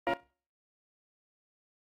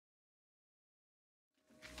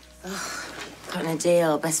Got a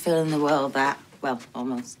deal. Best feeling in the world, that. Well,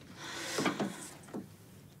 almost.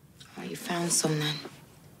 Oh, you found some, then?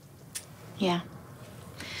 Yeah.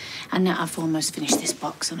 And now I've almost finished this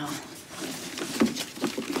box and all.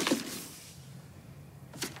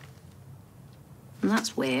 And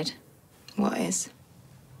that's weird. What is?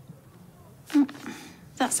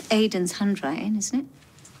 That's Aidan's handwriting, isn't it?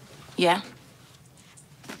 Yeah.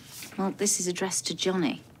 Well, this is addressed to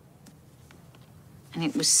Johnny. And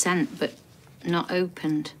it was sent, but not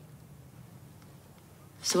opened.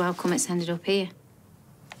 So how come it's ended up here?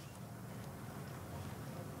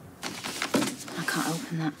 I can't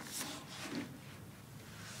open that.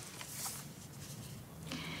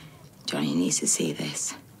 Johnny needs to see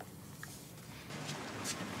this.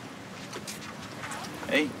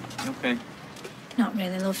 Hey, you okay? Not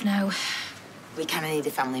really, love, no. We kind of need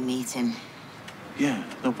a family meeting. Yeah,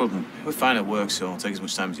 no problem. We're fine at work, so take as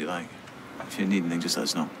much time as you like. If you need anything, just let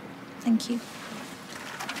us know. Thank you.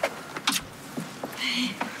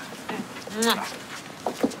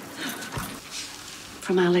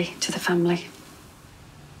 From Ali to the family.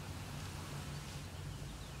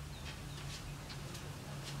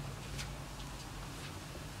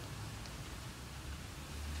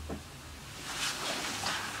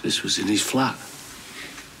 This was in his flat?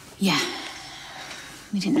 Yeah.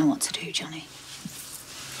 We didn't know what to do, Johnny.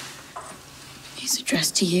 It's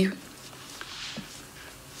addressed to you.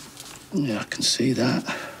 Yeah, I can see that.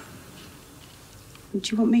 Do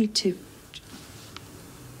you want me to?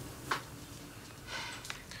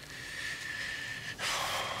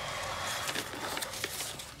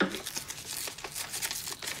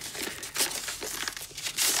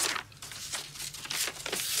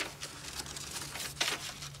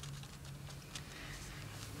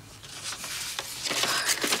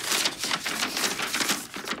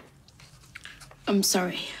 I'm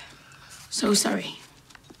sorry. So sorry.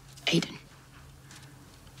 Aidan.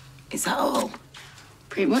 Is that all?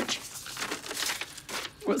 Pretty much.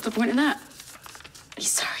 What's the point of that?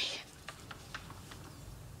 He's sorry.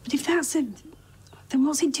 But if that's it, then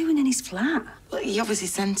what's he doing in his flat? Well, he obviously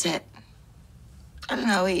sent it. I don't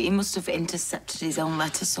know, he must have intercepted his own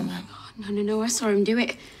letter somehow. Oh, no, I saw him do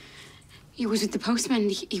it. He was with the postman.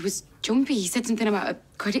 He was jumpy. He said something about a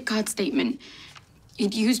credit card statement.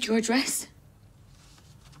 He'd used your address.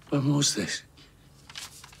 When was this?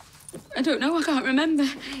 I don't know, I can't remember.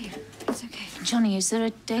 Hey, it's okay. Johnny, is there a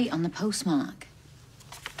date on the postmark?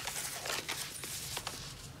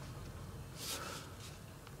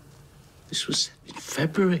 This was in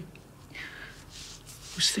February.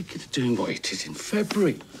 I was thinking of doing what he did in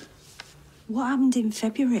February. What happened in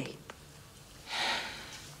February?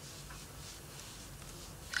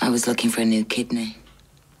 I was looking for a new kidney.